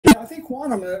I think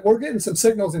quantum, we're getting some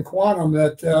signals in quantum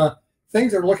that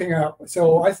things are looking up.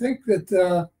 So I think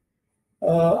that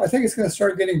I think it's going to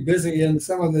start getting busy in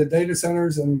some of the data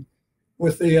centers and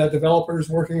with the developers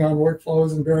working on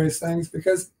workflows and various things,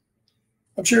 because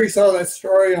I'm sure you saw that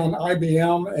story on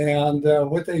IBM and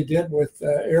what they did with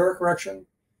error correction.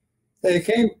 They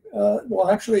came, well,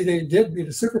 actually, they did beat a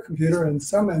supercomputer in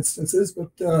some instances, but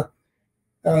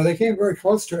they came very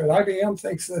close to it. IBM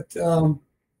thinks that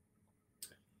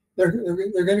they're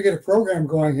going to get a program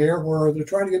going here where they're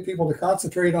trying to get people to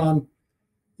concentrate on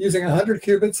using 100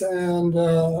 qubits and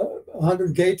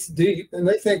 100 gates deep. And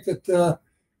they think that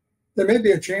there may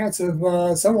be a chance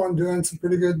of someone doing some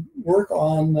pretty good work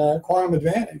on quantum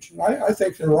advantage. And I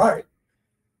think they're right,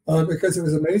 because it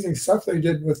was amazing stuff they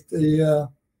did with the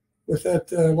with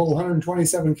that little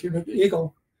 127 qubit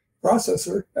Eagle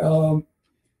processor.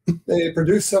 They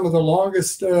produced some of the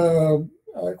longest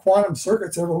quantum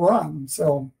circuits ever run.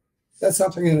 So that's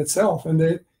something in itself. And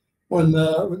they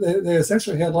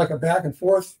essentially had like a back and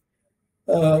forth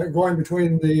going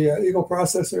between the Eagle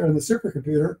processor and the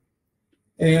supercomputer.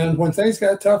 And when things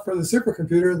got tough for the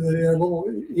supercomputer, the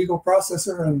little Eagle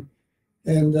processor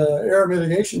and error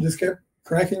mitigation just kept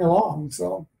cranking along.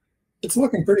 So it's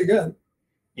looking pretty good.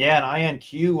 Yeah, and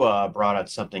IonQ brought out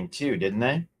something too, didn't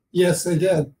they? Yes, they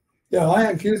did. Yeah,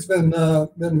 IonQ's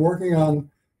been working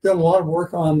on, doing a lot of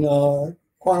work on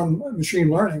quantum machine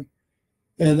learning,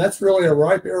 and that's really a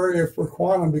ripe area for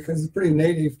quantum because it's pretty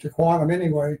native to quantum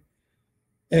anyway.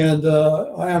 And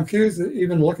IonQ's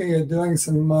even looking at doing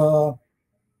some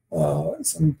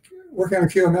working on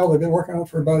QML. They've been working on it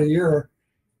for about a year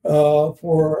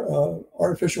for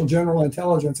artificial general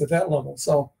intelligence at that level.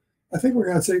 So I think we're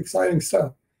going to see exciting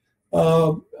stuff.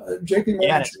 JP Morgan.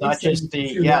 Yeah, it's not just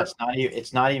the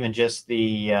it's not even just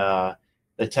the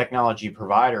technology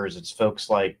providers. It's folks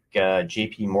like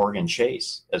JP Morgan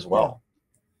Chase as well.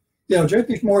 Yeah,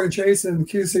 JP Morgan Chase and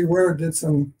QC Ware did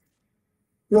some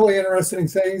really interesting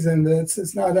things, and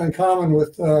it's not uncommon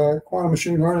with quantum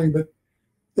machine learning. But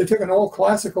they took an old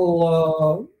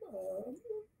classical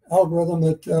algorithm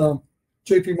that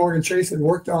JP Morgan Chase had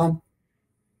worked on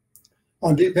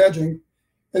deep hedging.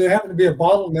 And there happened to be a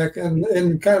bottleneck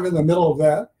and kind of in the middle of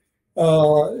that.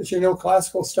 As you know,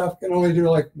 classical stuff can only do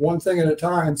like one thing at a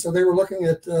time. So they were looking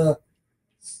at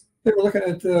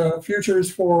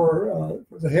futures for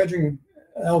the hedging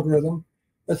algorithm,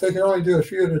 but they can only do a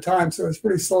few at a time. So it's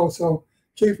pretty slow. So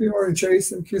JP Morgan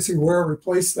Chase and QC Ware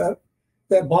replaced that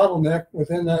bottleneck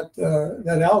within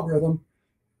that algorithm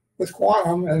with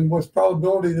quantum, and with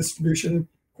probability distribution.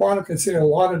 Quantum can see a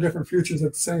lot of different futures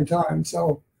at the same time.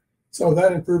 So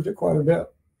that improved it quite a bit.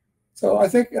 So I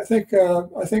think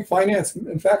finance,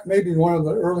 in fact, may be one of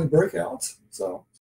the early breakouts. So